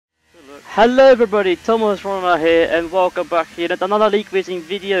Hello everybody, Thomas Rona here and welcome back here to another league racing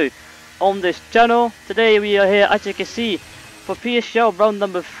video on this channel. Today we are here, as you can see, for PSGL round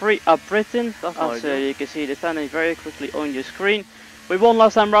number 3 at Britain. As you can see, it's standing very quickly on your screen. We won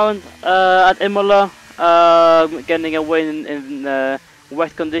last time round at Imola, getting a win in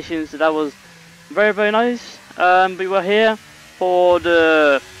wet conditions, so that was very nice. We were here for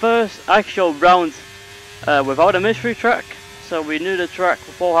the first actual round without a mystery track, so we knew the track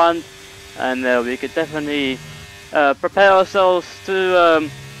beforehand. And we could definitely prepare ourselves to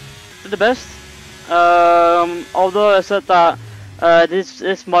the best. Although I said that this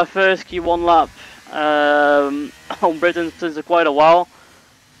is my first Q1 lap on Britain since quite a while.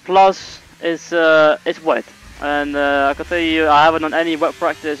 Plus, it's wet, and I can tell you I haven't done any wet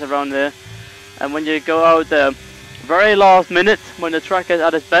practice around here. And when you go out there, very last minute when the track is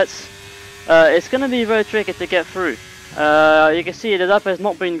at its best, it's gonna be very tricky to get through. You can see the lap has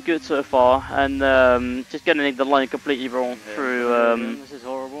not been good so far, and just getting the line completely wrong through this is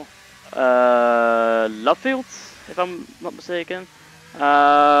horrible. love fields, if I'm not mistaken.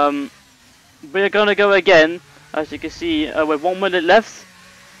 We're gonna go again, as you can see, with 1 minute left.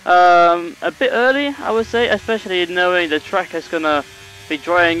 A bit early, I would say, especially knowing the track is gonna be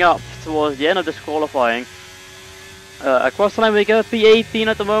drying up towards the end of this qualifying. Across the line we go, P18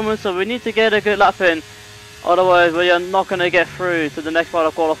 at the moment, so we need to get a good lap in. Otherwise, we are not going to get through to the next part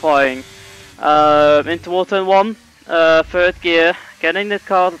of qualifying. Into turn 1, third gear, getting the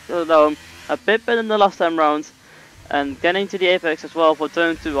car down a bit better than the last time round, and getting to the apex as well for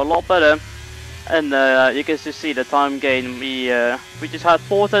turn 2 a lot better. And you can just see the time gain. We just had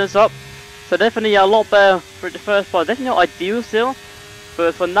 4 turns up, so definitely a lot better for the first part. Definitely not ideal still,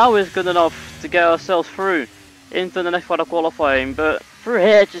 but for now it's good enough to get ourselves through into the next part of qualifying. But through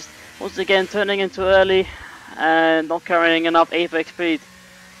here, just once again turning in too early and not carrying enough apex speed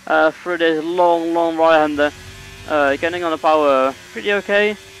through this long right-hander. Getting on the power pretty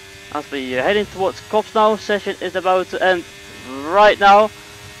okay. As we heading towards Cops now, session is about to end right now.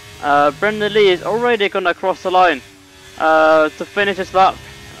 Brendan Lee is already gonna cross the line to finish his lap.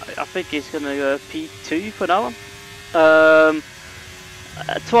 I think he's gonna go P2 for now.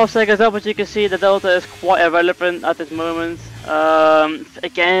 12 seconds up, as you can see, the delta is quite irrelevant at this moment.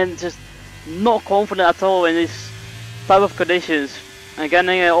 Again, just not confident at all in this type of conditions and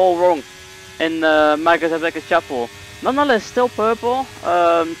getting it all wrong in Magnus Rebecca's Chapel. Nonetheless, still purple.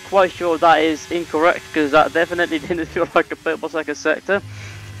 Quite sure that is incorrect, because that definitely didn't feel like a purple second sector.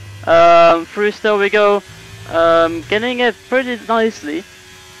 Through still we go, getting it pretty nicely,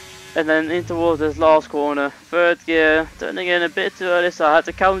 and then in towards this last corner, third gear, turning in a bit too early, so I had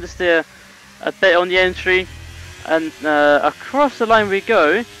to counter steer a bit on the entry, and across the line we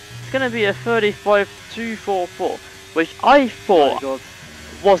go. It's gonna be a 35.244, which I thought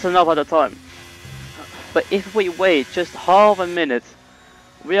was enough at the time. But if we wait just half a minute,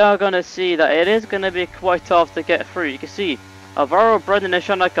 we are gonna see that it is gonna be quite tough to get through. You can see Alvaro, Brendan and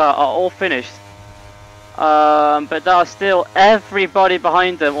Shanaka are all finished, but there are still everybody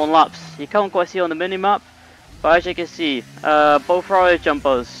behind them on laps. You can't quite see on the minimap, but as you can see, both Roy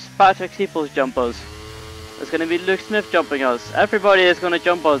jumpers, Patrick Steeples jumpers. There's going to be Luke Smith jumping us. Everybody is going to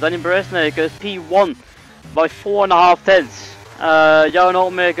jump us. Danny Beresne goes P1 by 4.5 tenths. Jan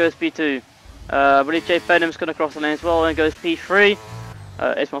Altmere goes P2. I believe Jay Benham's going to cross the lane as well and goes P3.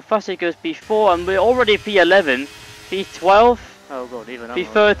 Ismail Fassi goes P4, and we're already P11, P12, Oh god, even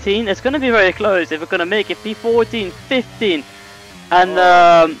P13. It's going to be very close if we're going to make it. P14, 15, and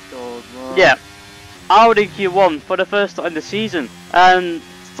yeah, out in Q1 for the first time this season, and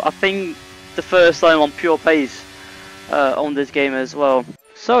I think the first time on pure pace on this game as well.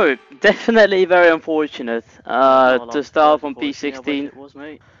 So definitely very unfortunate to start from P16.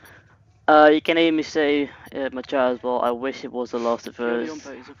 You can hear me say my chat as well. I wish it was the last of first.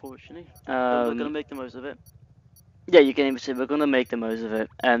 Unfortunately, we're gonna make the most of it. Yeah, you can hear me say we're gonna make the most of it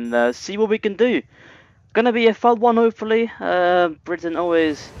and see what we can do. Gonna be a fun one, hopefully. Britain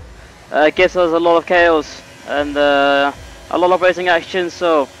always gives us a lot of chaos and a lot of racing action.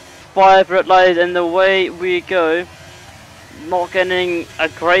 So 5 red lights and away we go. Not getting a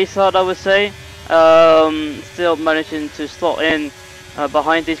great start, I would say. Still managing to slot in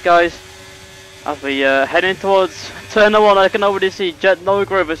behind these guys. As we heading towards turn 1, I can already see Jet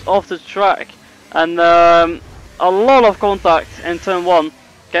Nogrove is off the track. And a lot of contact in turn 1.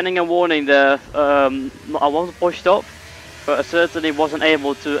 Getting a warning there. I wasn't pushed up, but I certainly wasn't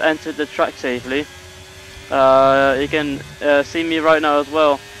able to enter the track safely. You can see me right now as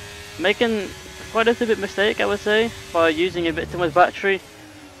well. Making quite a little bit mistake, I would say, by using a bit too much battery.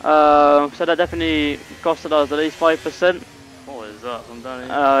 So that definitely costed us at least 5%. What was is that from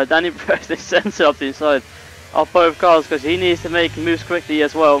Danny? Danny pressed the sensor up the inside of both cars because he needs to make moves quickly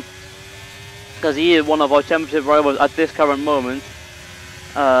as well. Because he is one of our championship rivals at this current moment.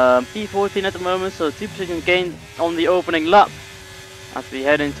 P14 at the moment, so 2 positions gained on the opening lap. As we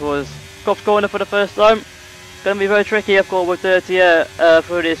head in towards Cops corner for the first time. It's going to be very tricky, of course, with dirty air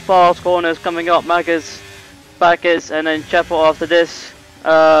through these fast corners coming up. Maggers, Backers, and then Chapel after this.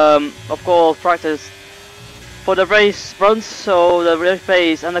 Of course, practice for the race runs, so the race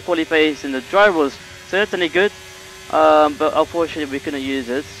pace and the quali pace in the drive was certainly good, but unfortunately we couldn't use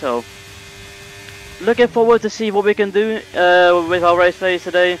it. So looking forward to see what we can do with our race pace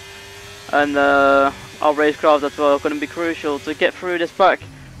today, and our racecraft as well. Going to be crucial to get through this track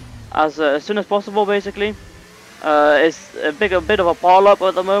as soon as possible. Basically, it's a bit of a pile up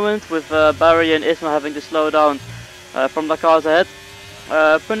at the moment with Barry and Isma having to slow down from the cars ahead.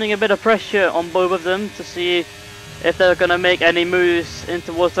 Putting a bit of pressure on both of them to see if they're gonna make any moves in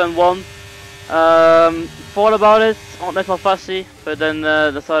towards turn 1. Thought about it on Isma Fassi, but then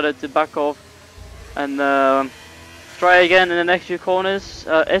decided to back off and try again in the next few corners.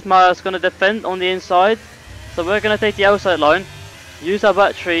 Isma is gonna defend on the inside, so we're gonna take the outside line, use our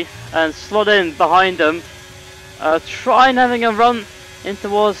battery and slot in behind them. Try and having a run in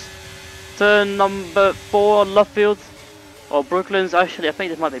towards turn number 4 on left field. Or Brooklands, actually, I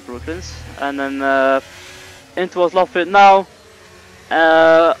think this might be Brooklands. And then in towards Loftfield now.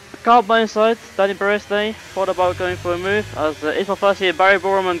 Car by inside, Danny Bareste thought about going for a move. As Ismail Fassi and Barry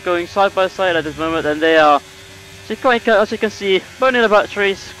Borman going side by side at this moment. And they are, as you can see, burning the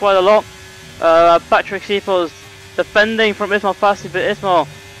batteries quite a lot. Patrick Seeples defending from Ismail Fassi, but Ismail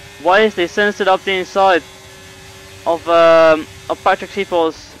wisely sends it up the inside of Patrick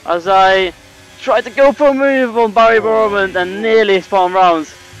Seeples. As I tried to go for a move on Barry Borman and nearly spun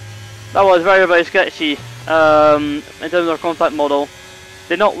rounds. That was very, very sketchy in terms of contact model.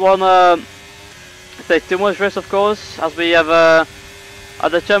 Did not want to take too much risk, of course, as we have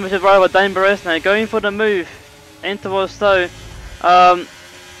at the championship rival Dane Barres now going for the move into towards Stowe.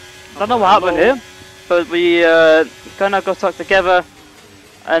 Don't know what happened here, but we kind of got stuck together.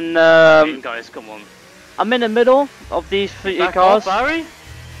 And guys, come on. I'm in the middle of these 3 cars. Barry?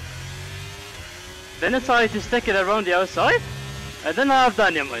 Then I decided to stick it around the outside, and then I have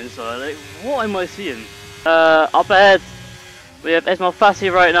Danny on my inside. Like, what am I seeing? Up ahead, we have Ismail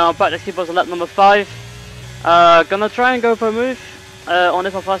Fassi right now. Patrick Seeples on lap number 5. Gonna try and go for a move on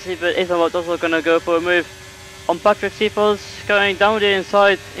Ismail Fassi, but Ismail is also gonna go for a move on Patrick Seeples, going down the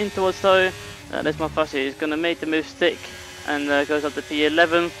inside in towards Stowe. And Ismail Fassi is gonna make the move stick and goes up to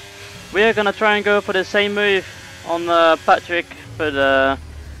P11. We are gonna try and go for the same move on Patrick, but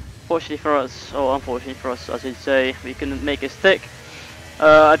fortunately for us, or unfortunately for us, I should say, we couldn't make it stick.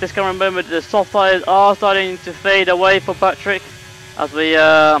 At this current moment, the soft tires are starting to fade away for Patrick, as we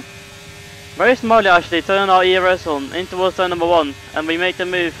very smartly actually turn our ERS on in towards turn number 1, and we make the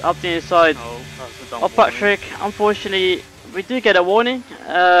move up the inside of Patrick. Unfortunately, we do get a warning.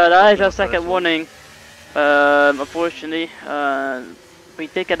 That is our second warning. Unfortunately, we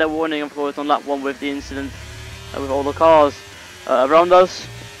did get a warning, of course, on lap 1 with the incident with all the cars around us.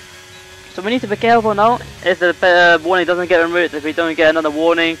 So we need to be careful now if the warning doesn't get removed, if we don't get another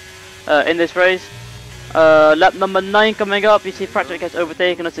warning in this race. Lap number 9 coming up. You see Patrick has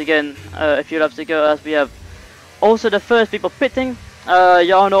overtaken us again a few laps to go, as we have also the first people pitting.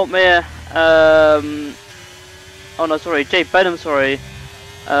 Jan Altmaier, oh no, sorry, Jay Benham, sorry,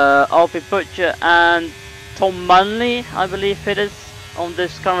 Alfie Butcher and Tom Manley, I believe, pitted on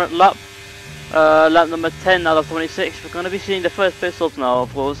this current lap. Lap number 10 out of 26. We're going to be seeing the first pit stops now,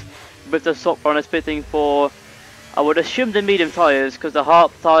 of course, with the stock runners pitting for, I would assume, the medium tyres, because the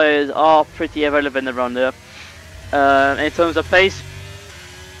hard tyres are pretty irrelevant around there in terms of pace.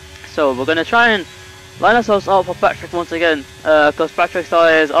 So we're going to try and line ourselves up for Patrick once again, because Patrick's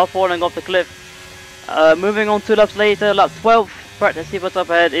tyres are falling off the cliff. Moving on 2 laps later, lap 12, Patrick Seeples up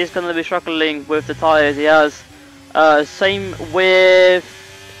ahead is going to be struggling with the tyres he has. Same with,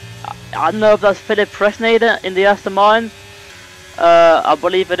 I don't know if that's Philip Presnader in the Aston Martin. I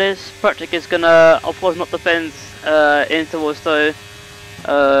believe it is. Patrick is gonna, of course, not defend in towards Stowe.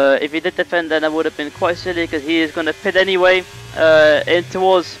 If he did defend, then that would have been quite silly, because he is gonna pit anyway in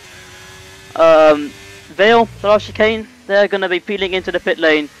towards Vale, the last chicane. They're gonna be peeling into the pit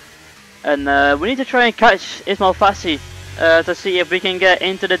lane, and we need to try and catch Ismail Fassi to see if we can get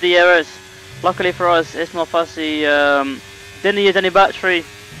into the DRS. Luckily for us, Ismail Fassi didn't use any battery,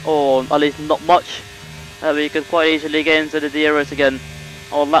 or at least not much. We could quite easily get into the DRS again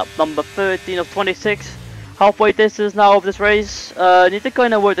on lap number 13 of 26. Halfway distance now of this race. Need to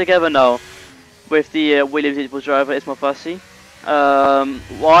kind of work together now with the Williams Equals driver Ismail Fassi.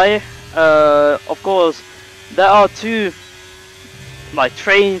 Why? Of course, there are two like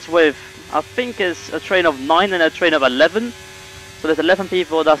trains with, I think it's a train of 9 and a train of 11. So there's 11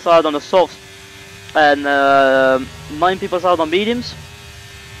 people that start on the softs and 9 people start on mediums.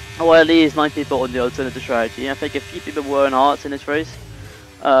 Or at least 9 people on the alternative strategy. I think a few people were on arts in this race.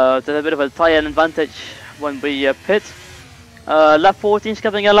 There's a bit of a tyre advantage when we pit. Lap 14 is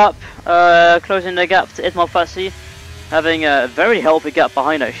coming a lap, closing the gap to Ismail Fassi, having a very healthy gap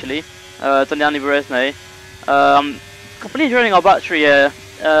behind actually, to Yanni Beresne. Completely draining our battery here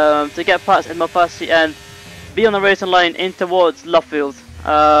to get past Ismail Fassi and be on the racing line in towards Luffield.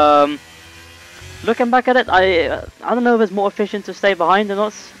 Looking back at it, I don't know if it's more efficient to stay behind or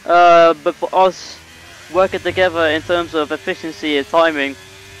not, but for us working together in terms of efficiency and timing,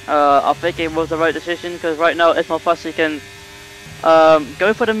 I think it was the right decision, because right now Ismail Fassi can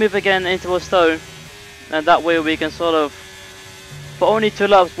go for the move again into a stone, and that way we can sort of, for only 2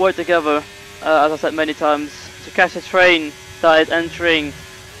 laps, work together, as I said many times, to catch a train that is entering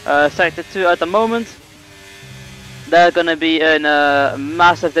sector 2 at the moment. They're going to be in a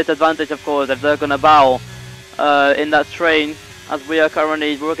massive disadvantage, of course, if they're going to bow in that train, as we are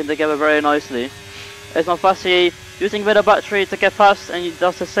currently working together very nicely. Ismail Fassi using a bit of battery to get past, and he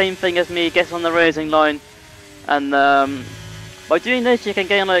does the same thing as me, gets on the racing line. And by doing this, you can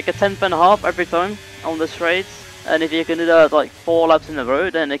gain like a 10th and a half every time on the straight. And if you can do that like 4 laps in a row,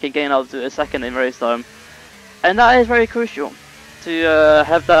 then you can gain up to a second in race time. And that is very crucial to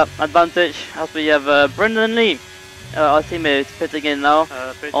have that advantage, as we have Brendan Lee, our teammate, pitting in now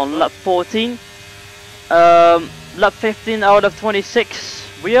on lap 14. Lap 15 out of 26.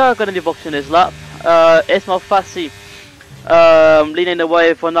 We are going to be boxing this lap. Ismail Fassi leading the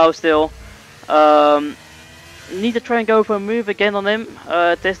way for now still. Need to try and go for a move again on him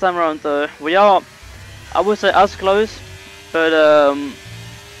this time around though. We are, I would say, as close, but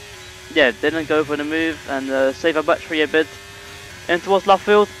yeah, didn't go for the move and save our battery a bit. And towards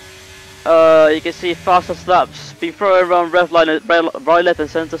Luffield, you can see faster slaps being thrown around right, left and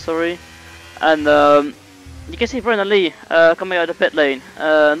centre, sorry. And you can see Brendan Lee coming out of the pit lane,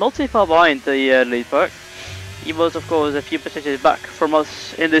 not too far behind the lead pack. He was of course a few positions back from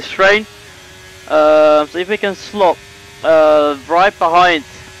us in this train. So if we can slot right behind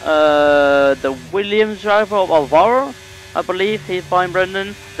the Williams driver of Alvaro, I believe he's behind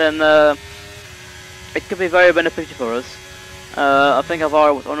Brendan, then it could be very beneficial for us. I think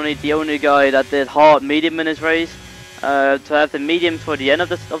Alvaro was only the only guy that did hard medium in his race, to have the medium for the end of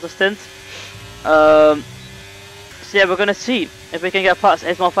the stint. So yeah, we're gonna see if we can get past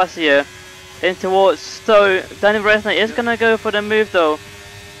Ismail Fassi here in towards Stowe. Daniel Resnick is gonna go for the move though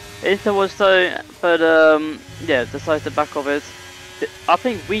in towards Stowe, but yeah, decides to back off it. I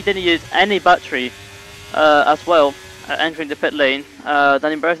think we didn't use any battery as well entering the pit lane.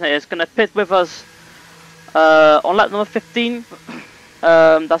 Daniel Resnick is gonna pit with us on lap number 15.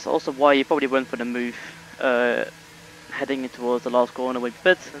 That's also why he probably went for the move heading towards the last corner with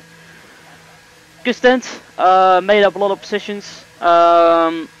pit. Good stint, made up a lot of positions.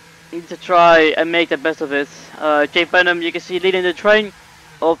 Need to try and make the best of it. Jake Benham, you can see leading the train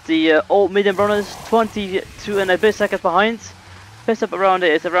of the old medium runners, 22 and a bit seconds behind. Best up around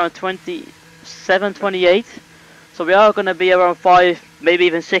it is around 27, 28. So we are going to be around 5, maybe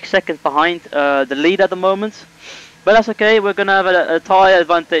even 6 seconds behind the lead at the moment. But that's okay, we're going to have a tyre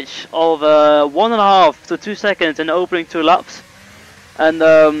advantage of 1.5 to 2 seconds in the opening 2 laps.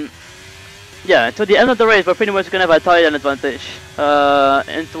 And yeah, until the end of the race, we're pretty much going to have a tyre advantage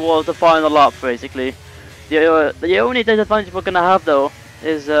in towards the final lap, basically. The only disadvantage we're going to have, though,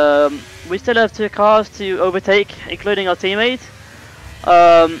 is we still have 2 cars to overtake, including our teammate.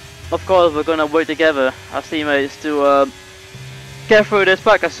 Of course, we're going to work together as teammates to get through this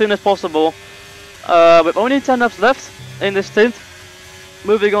pack as soon as possible. With only 10 laps left in this stint,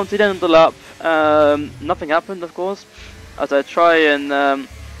 moving on to the end of the lap, nothing happened, of course, as I try and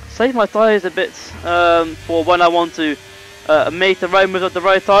save my tyres a bit for when I want to make the right move at the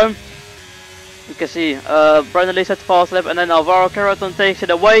right time. You can see Brandon Lee sets fast left, and then Alvaro Carreton takes it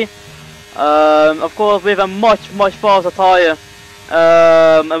away. Of course, we have a much faster tyre,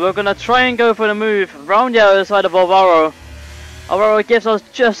 and we're gonna try and go for the move round the other side of Alvaro. Alvaro gives us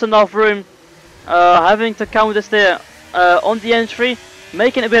just enough room, having to counter steer on the entry,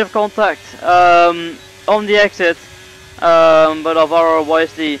 making a bit of contact on the exit. But Alvaro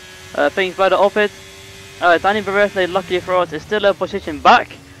wisely thinks better of it. Danny Beresle, luckily for us, is still a position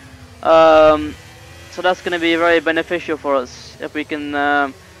back. So that's going to be very beneficial for us if we can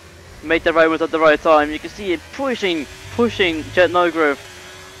make the right move at the right time. You can see it pushing Jet Nogrove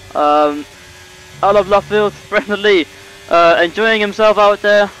out of left field. Brendan Lee enjoying himself out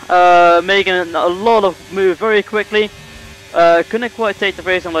there, making a lot of moves very quickly. Couldn't quite take the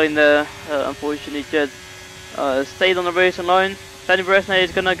racing line there, unfortunately. Jed stayed on the racing line. Danny Bresnay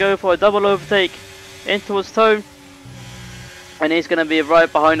is gonna go for a double overtake in towards Toe, and he's gonna be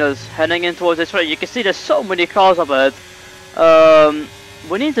right behind us, heading in towards this race. You can see there's so many cars up ahead.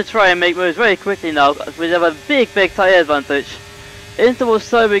 We need to try and make moves very quickly now. We have a big tyre advantage. In towards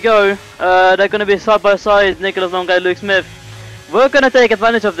Toe we go. They're gonna be side by side, Nicholas Longa and Luke Smith. We're gonna take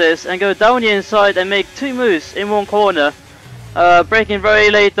advantage of this and go down the inside and make 2 moves in one corner. Braking very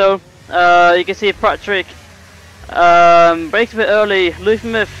late though. You can see Patrick breaks a bit early. Luke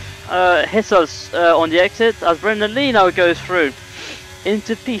Smith hits us on the exit as Brendan Lee now goes through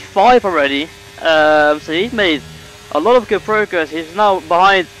into P5 already. So he's made a lot of good progress. He's now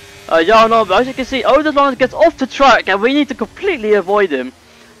behind Jarno, but as you can see, Oderland gets off the track and we need to completely avoid him.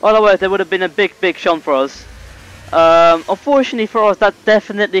 Otherwise there would have been a big shunt for us. Unfortunately for us, that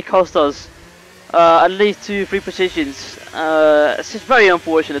definitely cost us at least 2-3 positions. It's just very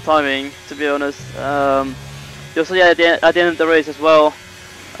unfortunate timing, to be honest. You'll see at the end of the race as well,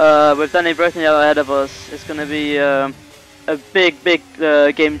 with Danny Bretton ahead of us, it's going to be a big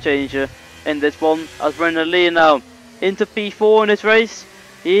game changer in this one. As Brendan Lee now into P4 in this race,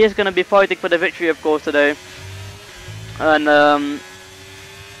 he is going to be fighting for the victory, of course, today. And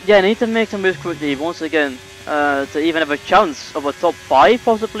yeah, need to make some moves quickly once again to even have a chance of a top 5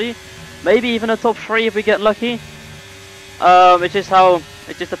 possibly, maybe even a top 3 if we get lucky.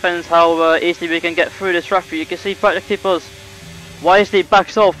 It just depends how easily we can get through this traffic. You can see Patrick Tippers wisely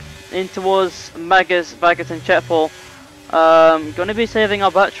backs off in towards Magus, Baggett and Chetfall. Gonna be saving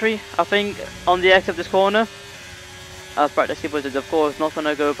our battery, I think, on the exit of this corner. As Patrick Tippers is of course not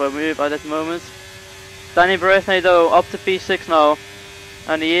gonna go for a move at this moment. Danny Bresnay though up to P6 now,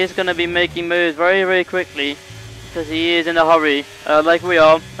 and he is gonna be making moves very quickly because he is in a hurry, like we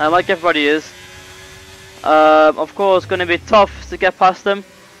are, and like everybody is. Of course, going to be tough to get past them.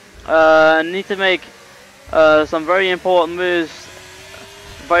 Need to make some very important moves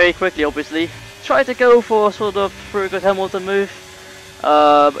very quickly, obviously. Try to go for sort of Frugus Hamilton move,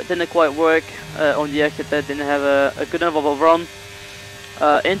 but didn't quite work on the exit there. Didn't have a good enough of a run.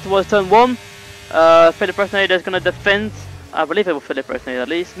 In towards turn 1, Philip Bresnay is going to defend. I believe it was Philip Bresnay at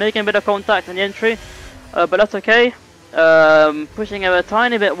least, making a bit of contact on the entry, but that's okay. Pushing him a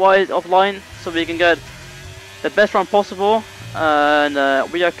tiny bit wide offline so we can get the best run possible,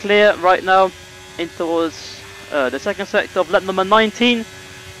 and we are clear right now in towards the second sector of lap number 19.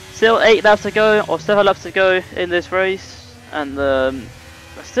 Still 8 laps to go, or 7 laps to go in this race, and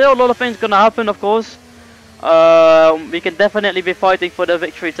still a lot of things gonna happen, of course. We can definitely be fighting for the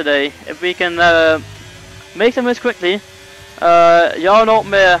victory today if we can make some moves quickly. Jarl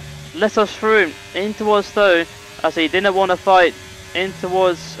Notmere lets us through in towards Stowe, as he didn't want to fight in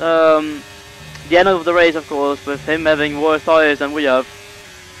towards the end of the race, of course, with him having worse tyres than we have.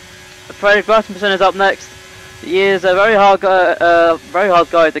 Fredrik Rasmussen is up next. He is a very hard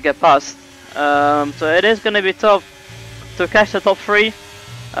guy to get past. So it is going to be tough to catch the top 3.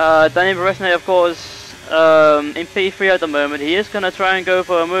 Danny Bresnay, of course, in P3 at the moment. He is going to try and go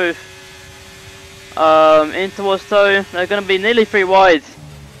for a move in towards Stowe. They're going to be nearly 3 wide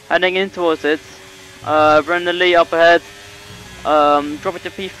heading in towards it. Brendan Lee up ahead, drop it to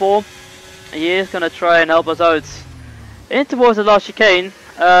P4. He is going to try and help us out in towards the last chicane.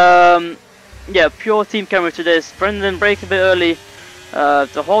 Yeah, pure team camera to this. Brendan breaks a bit early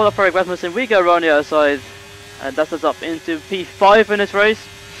to hold up Fredrik Rasmussen. We go around the outside, and that's us up into P5 in this race.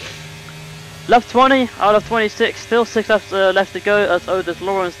 Lap 20 out of 26, still 6 laps left to go as Otis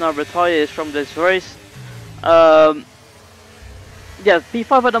Lawrence now retires from this race. Yeah,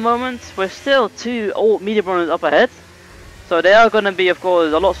 P5 at the moment. We're still 2 old medium runners up ahead, so they are going to be, of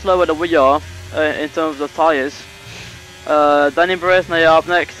course, a lot slower than we are in terms of tyres. Danny Bresnay up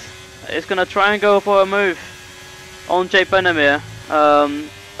next. Is going to try and go for a move on Jay Benamir.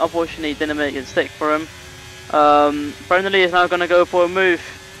 Unfortunately, didn't make it stick for him. Brendan Lee is now going to go for a move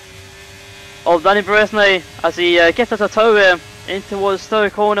of Danny Bresnay as he gets us a tow here. In towards Stowe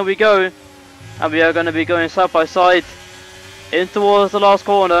corner we go, and we are going to be going side by side in towards the last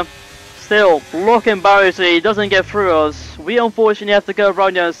corner. Still blocking Barry so he doesn't get through us. We unfortunately have to go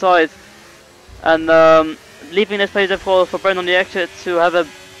around the other side, and leaving this place, of course, for Brendan on the exit to have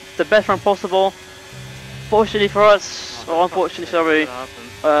the best run possible. Fortunately for us, or unfortunately, sorry,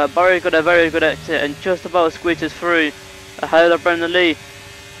 Barry got a very good exit and just about squeezes through ahead of Brendan Lee.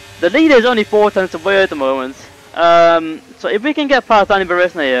 The lead is only 4 tenths away at the moment, so if we can get past Danny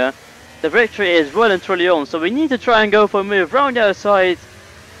Bresnay here, the victory is well and truly on. So we need to try and go for a move round the outside.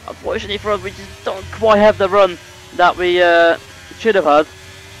 Unfortunately for us, we just don't quite have the run that we should have had.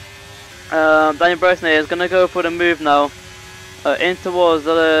 Daniel Bresnay is gonna go for the move now in towards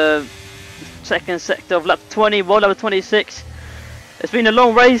the second sector of lap 21, lap 26. It's been a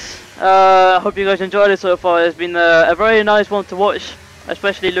long race. I hope you guys enjoyed it so far. It's been a very nice one to watch,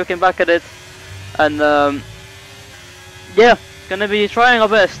 especially looking back at it. And yeah, gonna be trying our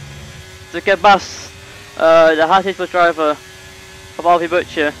best to get past the hardest driver of Alfie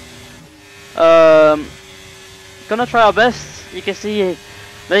Butcher. Gonna try our best. You can see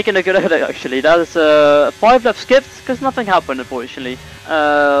making a good edit actually. That is 5 laps skipped because nothing happened unfortunately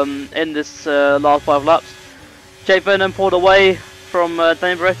in this last 5 laps. Jake Vernon pulled away from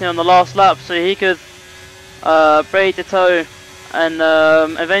Daniel Bresnay on the last lap so he could break the toe and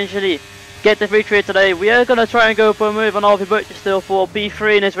eventually get the victory today. We are gonna try and go for a move on Alfie Butcher still for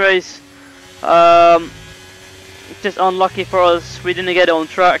P3 in this race. Just unlucky for us, we didn't get it on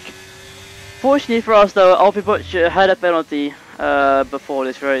track. Fortunately for us though, Alfie Butcher had a penalty before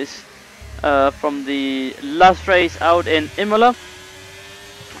this race from the last race out in Imola.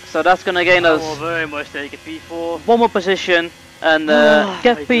 So that's gonna gain us very much take a P4. one more position and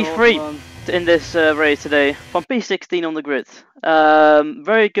get P3 in this race today from P16 on the grid.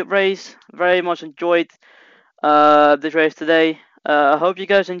 Very good race, very much enjoyed this race today. I hope you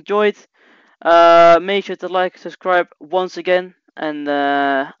guys enjoyed. Make sure to like, subscribe once again, and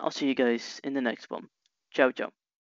I'll see you guys in the next one. Ciao, ciao.